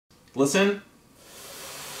Listen.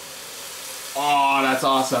 Oh, that's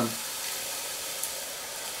awesome.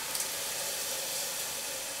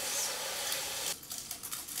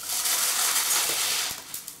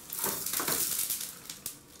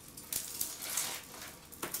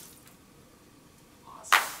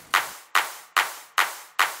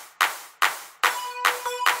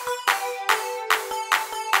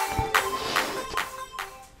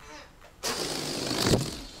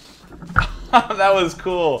 That was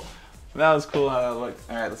cool. That was cool how that looked.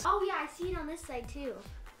 All right, let's. Oh yeah, I see it on this side too.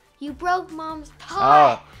 You broke Mom's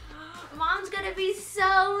pot. Oh. Mom's gonna be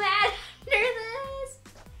so mad after this.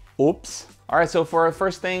 Oops. All right, so for our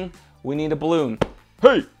first thing, we need a balloon.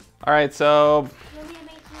 Hey. All right, so Let me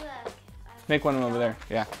make you make one over there.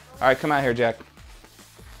 Yeah. All right, come out here, Jack.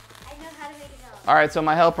 I know how to make a dog. All right, so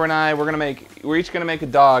my helper and I, we're each gonna make a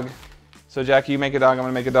dog. So Jack, you make a dog, I'm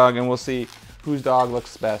gonna make a dog, and we'll see whose dog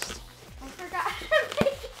looks best. I forgot how to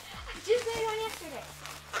make it. I just made one yesterday.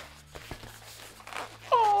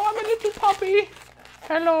 Oh, I'm a little puppy.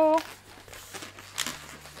 Hello.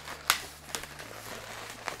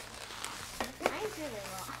 Mine's really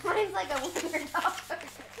long. Mine's like a weird dog.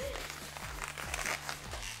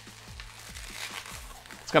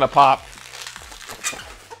 It's gonna pop.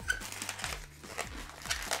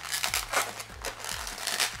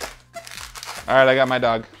 All right, I got my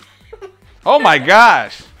dog. Oh my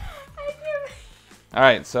gosh. All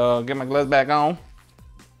right, so get my gloves back on.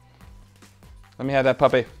 Let me have that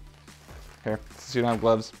puppy. Here, since you don't have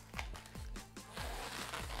gloves.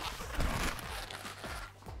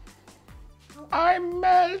 I'm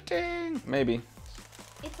melting. Maybe.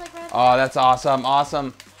 It's like right Oh, that's awesome.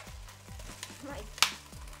 Awesome.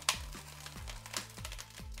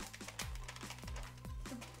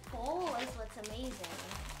 The bowl is what's amazing.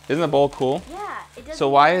 Isn't the bowl cool? Yeah, it does. So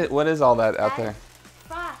what is all that out there?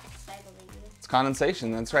 Frost, I believe. It's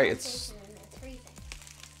condensation. That's right. Condensation and it's freezing.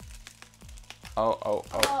 Oh. Oh.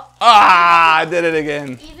 Ah, I did it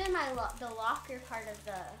again. Even the locker part of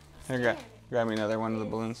the Here, stand. grab me another one of the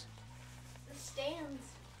balloons. The stand's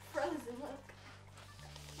frozen. Look.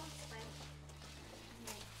 That's fine.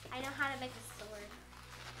 I know how to make a sword.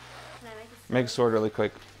 Can I make a sword? Make a sword really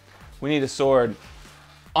quick. We need a sword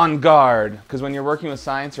on guard, because when you're working with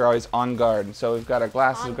science, you're always on guard. So we've got our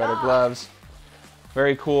glasses, we've got our gloves.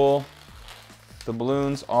 Very cool. The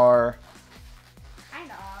balloons are.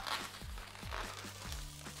 Kinda off.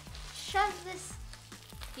 Shove this.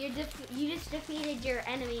 You just defeated your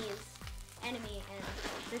enemy, and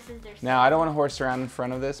this is their. Now I don't want to horse around in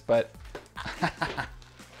front of this, but. You're gonna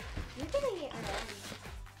get revenge.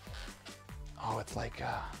 Oh, it's like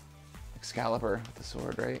Excalibur with the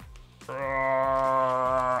sword, right?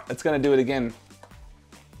 It's gonna do it again.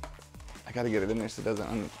 I gotta get it in there so it doesn't.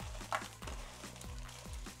 Okay.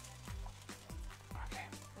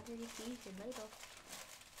 What did you use your ladle?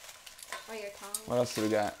 Or your tongue? What else do we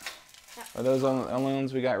got? Yeah. Are those the only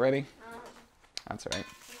ones we got ready? That's all right.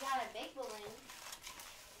 You got a big balloon.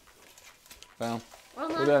 Well, Well,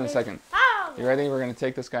 we'll do that in a second. Oh! You ready? We're gonna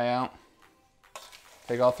take this guy out.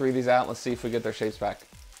 Take all three of these out. Let's see if we get their shapes back.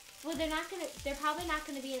 Well, they're probably not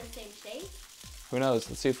gonna be in the same shape. Who knows?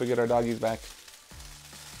 Let's see if we get our doggies back.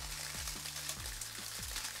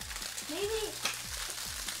 Maybe.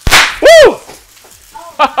 Woo!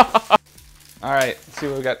 Oh, All right, let's see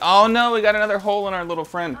what we got. Oh no, we got another hole in our little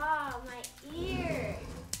friend. oh, my ear.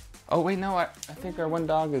 Oh wait, no, I think our one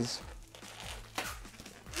dog is.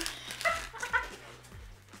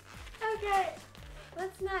 Okay,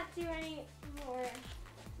 let's not do any more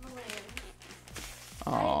balloons.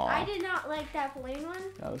 Oh, I did not like that balloon one.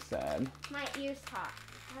 that was sad. My ears hot.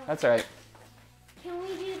 That's all right. Can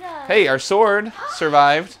we do the? Hey, our sword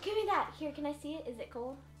survived. Give me that. Here, can I see it? Is it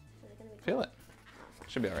cold? Is it gonna be cold? Feel it.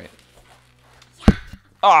 Should be all right.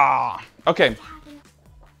 Ah, okay.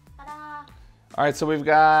 Ta-da. All right, so we've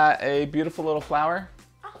got a beautiful little flower,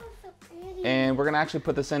 Oh, it's so pretty. and we're gonna actually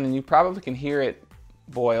put this in, and you probably can hear it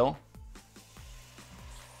boil.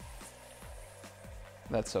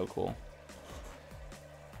 That's so cool.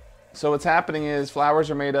 So what's happening is flowers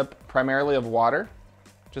are made up primarily of water,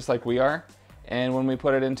 just like we are. And when we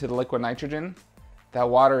put it into the liquid nitrogen, that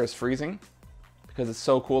water is freezing because it's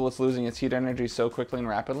so cool. It's losing its heat energy so quickly and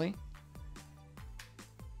rapidly.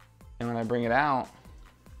 And when I bring it out,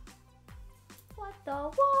 What the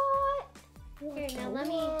what? Here, now let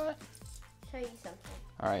me show you something.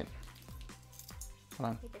 all right, hold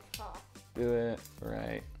on, You just fall. do it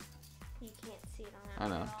right. You can't see it I on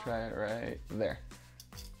that. know, try it right there.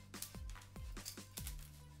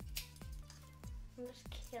 I'm just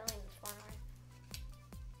killing this flower.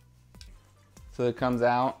 So it comes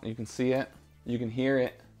out, you can see it, you can hear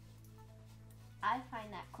it. I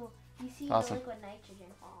find that cool. You see Awesome. the liquid nitrogen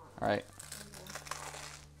fall on. All right.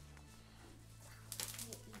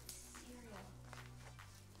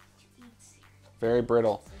 Very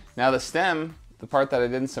brittle. Now the stem, the part that I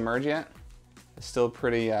didn't submerge yet, is still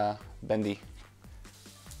pretty bendy.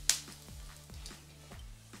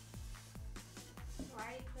 Why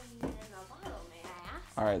are you putting it in a bottle, may I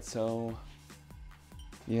ask? All right, so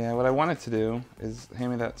yeah, what I wanted to do is hand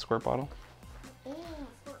me that squirt bottle. Oh,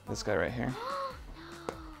 This guy right here. No.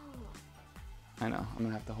 I know, I'm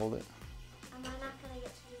gonna have to hold it. Am I not gonna get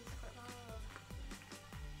to use the squirt bottle?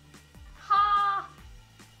 Ha!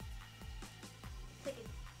 It's like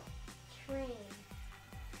a train.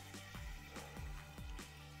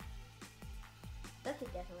 That's a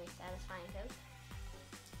definitely satisfying toast.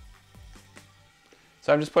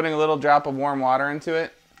 So I'm just putting a little drop of warm water into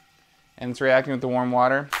it, and it's reacting with the warm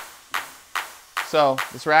water. So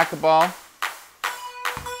this racquetball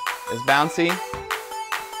is bouncy.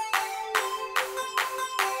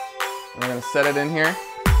 We're gonna set it in here.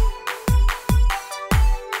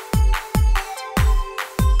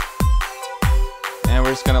 And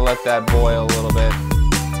we're just gonna let that boil a little bit.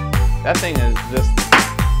 That thing is just,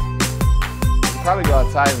 we'll probably go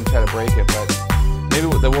outside and try to break it, but maybe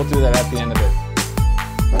we'll do that at the end of it.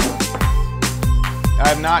 I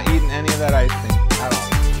have not eaten any of that ice cream at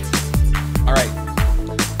all. All right.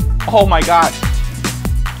 Oh my gosh.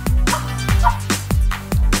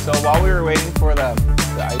 So while we were waiting for the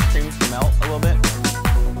ice cream to melt a little bit,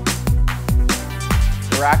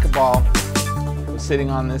 the racquetball was sitting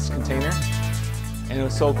on this container, and it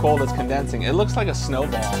was so cold it's condensing. It looks like a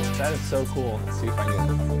snowball. That is so cool. Let's see if I can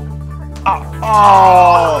get it.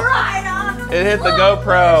 Oh! Right on! It hit the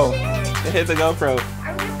GoPro. It hit the GoPro.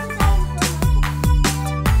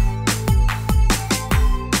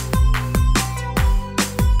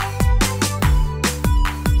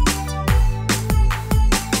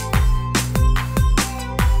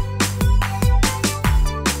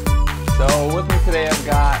 So with me today I've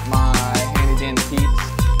got my handy dandy peeps,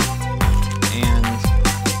 and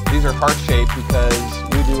these are heart-shaped because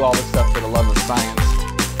we do all this stuff for the love of science.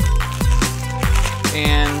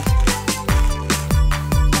 And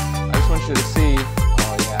I just want you to see,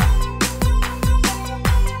 oh yeah.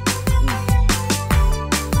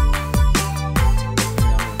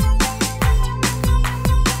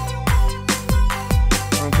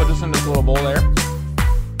 I'm gonna put this in this little bowl there.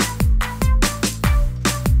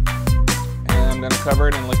 And I'm gonna cover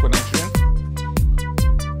it in liquid nitrogen.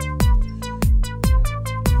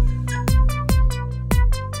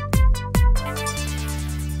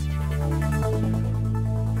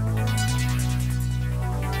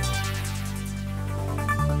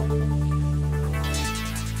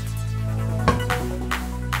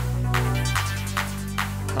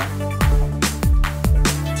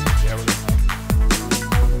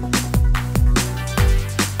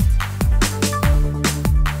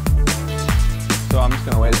 So I'm just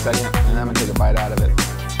gonna wait a second and then I'm gonna take a bite out of it.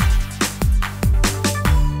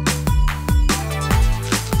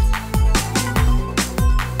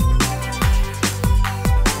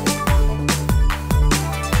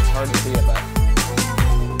 It's hard to see it, but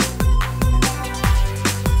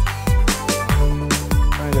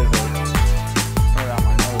I'm gonna turn it out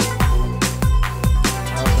my nose.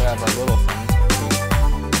 I also have our little thing.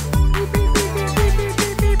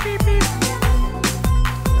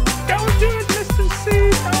 Don't do it, Mr. C.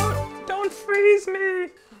 Don't freeze me.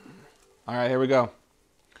 All right, here we go.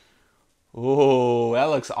 Ooh, that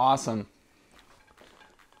looks awesome.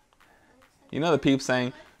 You know the peeps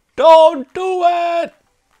saying, "Don't do it."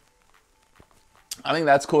 I think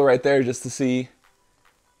that's cool right there, just to see.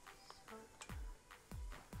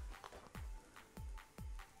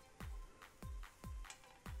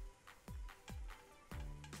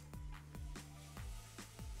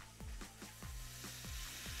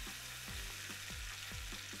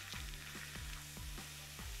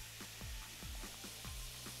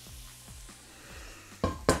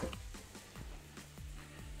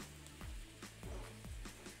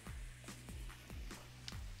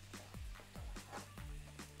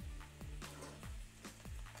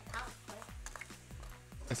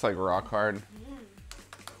 It's like rock hard.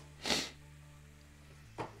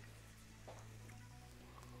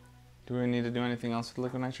 Do we need to do anything else with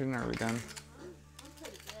liquid nitrogen, or are we done?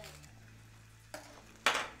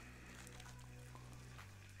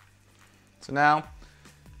 So now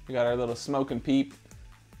we got our little smoke and peep.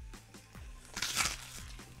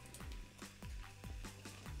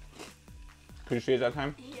 Could you see it that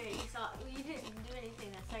time? Yeah, you saw it. Well, you didn't do anything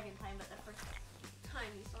the second time, but the first time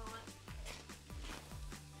you saw it,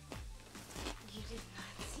 you did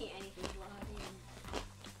not see anything bloody.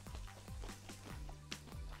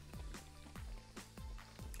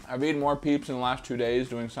 I've eaten more Peeps in the last 2 days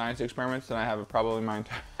doing science experiments than I have probably my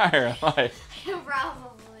entire life.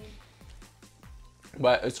 Probably.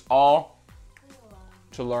 But it's all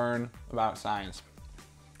to learn about science.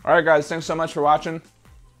 All right, guys, thanks so much for watching.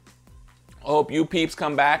 I hope you peeps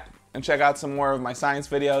come back and check out some more of my science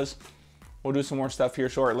videos. We'll do some more stuff here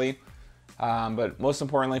shortly. But most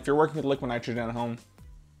importantly, if you're working with liquid nitrogen at home,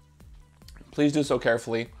 please do so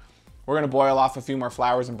carefully. We're gonna boil off a few more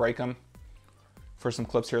flowers and break them for some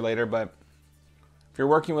clips here later, but if you're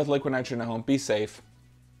working with liquid nitrogen at home, be safe.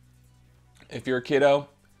 If you're a kiddo,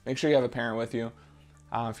 make sure you have a parent with you.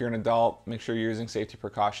 If you're an adult, make sure you're using safety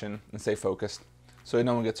precaution and stay focused so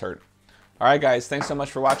no one gets hurt. All right, guys, thanks so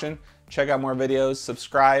much for watching. Check out more videos,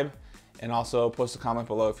 subscribe, and also post a comment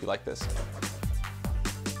below if you like this.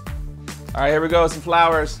 All right, here we go, some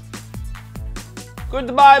flowers.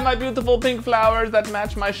 Goodbye, my beautiful pink flowers that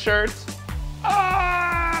match my shirt.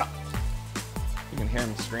 Ah! You can hear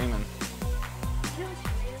him screaming. You know what's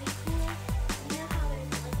really cool? You know how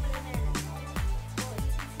there's liquid in there that's all? Well,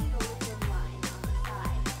 you can see the liquid line on the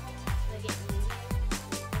side. Like it moves.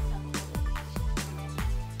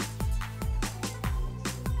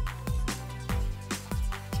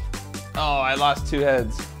 Oh, I lost 2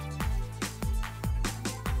 heads.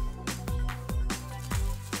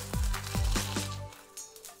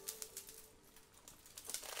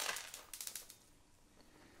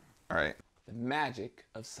 All right, the magic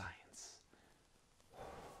of science.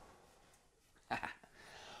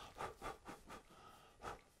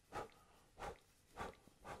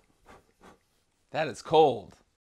 That is cold.